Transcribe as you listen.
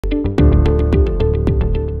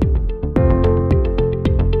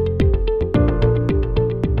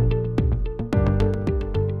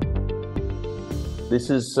This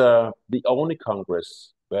is the only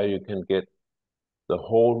congress where you can get the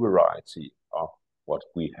whole variety of what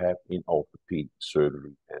we have in orthopedic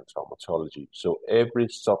surgery and traumatology. So every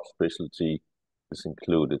subspecialty is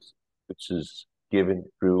included, which is given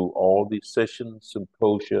through all these sessions,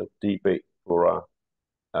 symposia, debate, fora,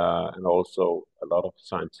 and also a lot of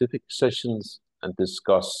scientific sessions, and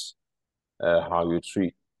discuss how you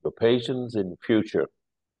treat your patients in the future.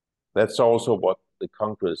 That's also what the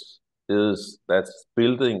Congress is. That's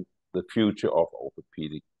building the future of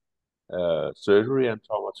orthopedic surgery and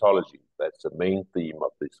traumatology. That's the main theme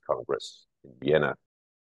of this Congress in Vienna.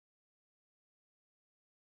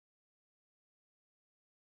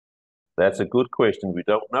 That's a good question. We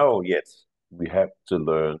don't know yet. We have to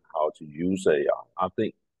learn how to use AI. I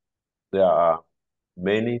think there are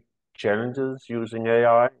many challenges using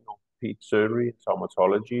AI in orthopedic surgery,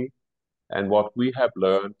 traumatology. And what we have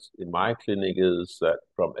learned in my clinic is that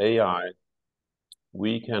from AI,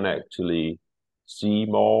 we can actually see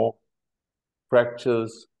more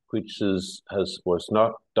fractures which was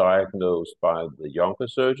not diagnosed by the younger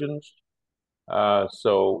surgeons.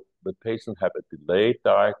 So the patient have a delayed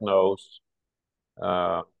diagnosis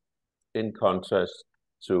in contrast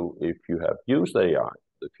to if you have used AI.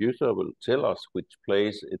 The future will tell us which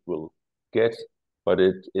place it will get, but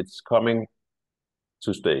it's coming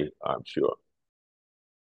to stay, I'm sure.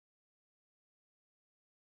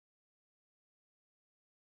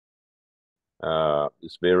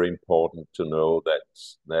 It's very important to know that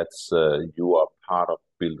you are part of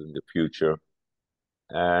building the future,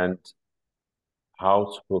 and how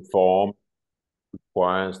to perform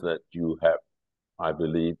requires that you have, I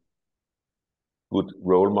believe, good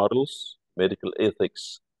role models. Medical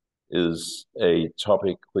ethics is a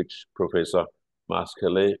topic which Professor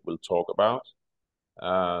Mascalet will talk about.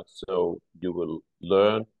 So you will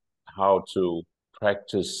learn how to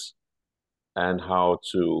practice and how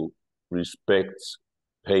to respect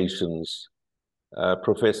patients.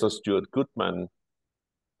 Professor Stuart Goodman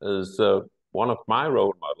is one of my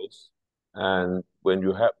role models. And when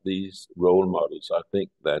you have these role models, I think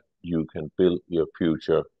that you can build your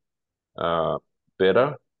future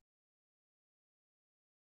better.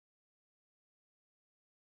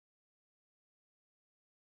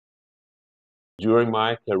 During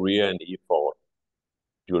my career in EFORT,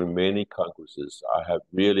 during many congresses, I have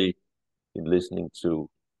really been listening to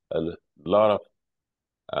a lot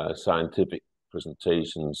of scientific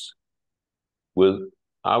presentations with,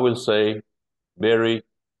 I will say, very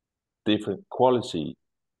different quality.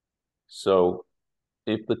 So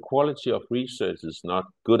if the quality of research is not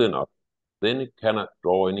good enough, then it cannot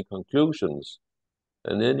draw any conclusions.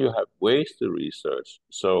 And then you have wasted research.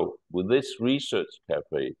 So with this research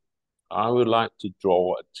cafe, I would like to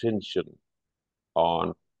draw attention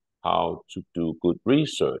on how to do good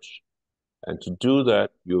research. And to do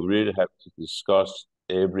that, you really have to discuss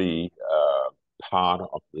every part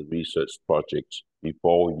of the research project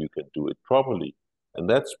before you can do it properly. And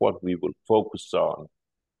that's what we will focus on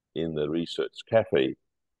in the research cafe.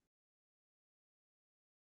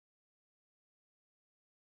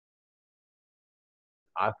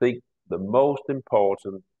 I think the most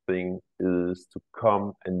important thing is to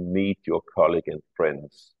come and meet your colleague and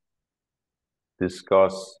friends.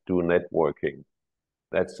 Discuss, do networking.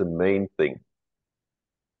 That's the main thing.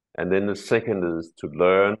 And then the second is to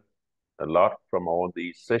learn a lot from all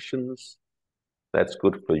these sessions. That's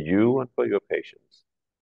good for you and for your patients.